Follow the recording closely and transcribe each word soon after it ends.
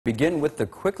Begin with the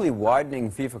quickly widening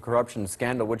FIFA corruption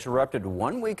scandal, which erupted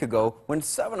 1 week ago when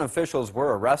 7 officials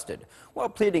were arrested. While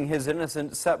pleading his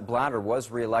innocence, Sepp Blatter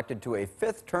was re-elected to a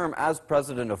 5th term as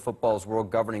president of football's world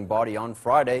governing body on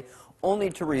Friday, only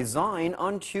to resign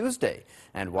on Tuesday.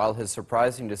 And while his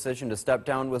surprising decision to step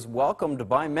down was welcomed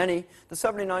by many, the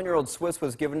 79-year-old Swiss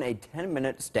was given a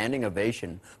 10-minute standing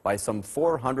ovation by some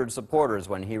 400 supporters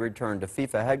when he returned to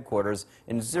FIFA headquarters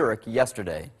in Zurich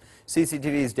yesterday.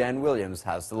 CCTV's Dan Williams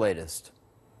has the latest.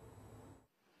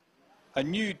 A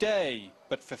new day,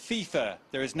 but for FIFA,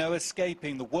 there is no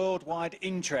escaping the worldwide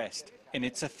interest in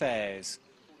its affairs.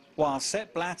 While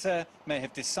Sepp Blatter may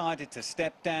have decided to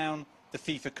step down, the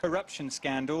FIFA corruption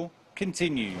scandal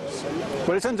continues.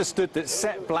 Well, it's understood that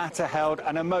Sepp Blatter held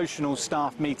an emotional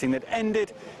staff meeting that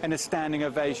ended in a standing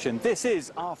ovation. This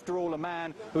is, after all, a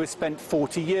man who has spent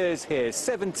 40 years here,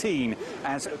 17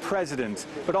 as president.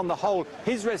 But on the whole,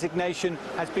 his resignation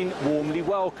has been warmly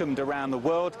welcomed around the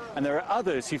world, and there are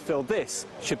others who feel this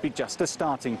should be just a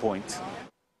starting point.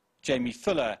 Jamie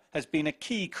Fuller has been a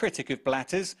key critic of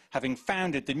Blatter's, having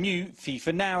founded the new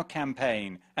FIFA Now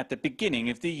campaign at the beginning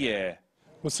of the year.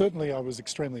 Well, certainly I was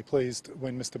extremely pleased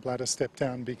when Mr. Blatter stepped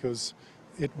down because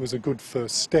it was a good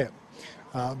first step.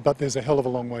 But there's a hell of a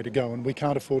long way to go, and we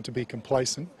can't afford to be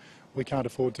complacent. We can't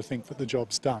afford to think that the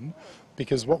job's done,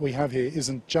 because what we have here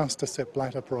isn't just a Sepp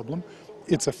Blatter problem,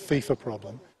 it's a FIFA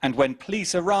problem. And when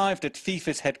police arrived at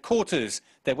FIFA's headquarters,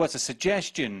 there was a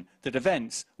suggestion that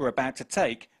events were about to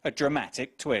take a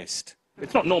dramatic twist.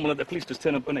 It's not normal that the police just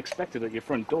turn up unexpected at your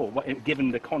front door,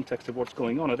 given the context of what's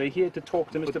going on. Are they here to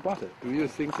talk to Mr. Blatter? Do you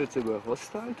think that they were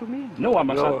hostile to me? No, I'm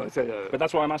not. But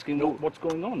that's why I'm asking what's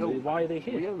going on. No, why are they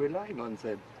here? We are relying on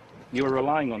them. You are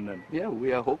relying on them? Yeah,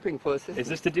 we are hoping for assistance. Is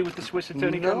this to do with the Swiss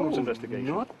Attorney General's investigation?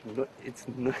 No, it's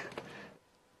not.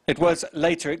 It was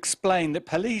later explained that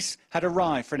police had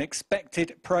arrived for an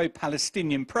expected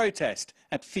pro-Palestinian protest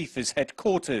at FIFA's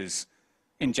headquarters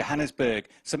in Johannesburg,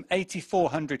 some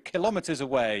 8,400 kilometres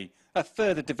away, a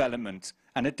further development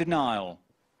and a denial.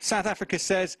 South Africa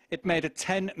says it made a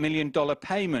 $10 million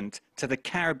payment to the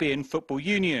Caribbean Football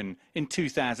Union in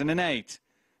 2008,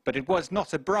 but it was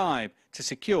not a bribe to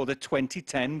secure the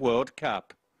 2010 World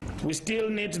Cup. We still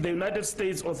need the United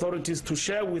States authorities to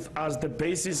share with us the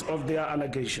basis of their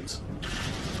allegations.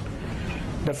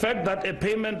 The fact that a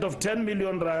payment of 10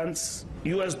 million rands,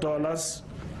 US dollars,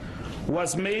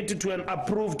 was made to an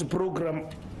approved program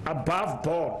above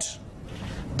board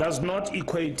does not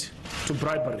equate to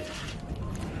bribery.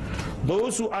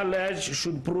 Those who allege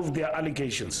should prove their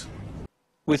allegations.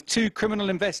 With 2 criminal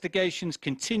investigations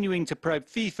continuing to probe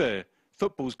FIFA,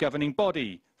 football's governing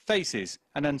body faces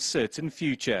an uncertain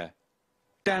future.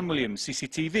 Dan Williams,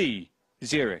 CCTV,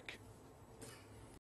 Zurich.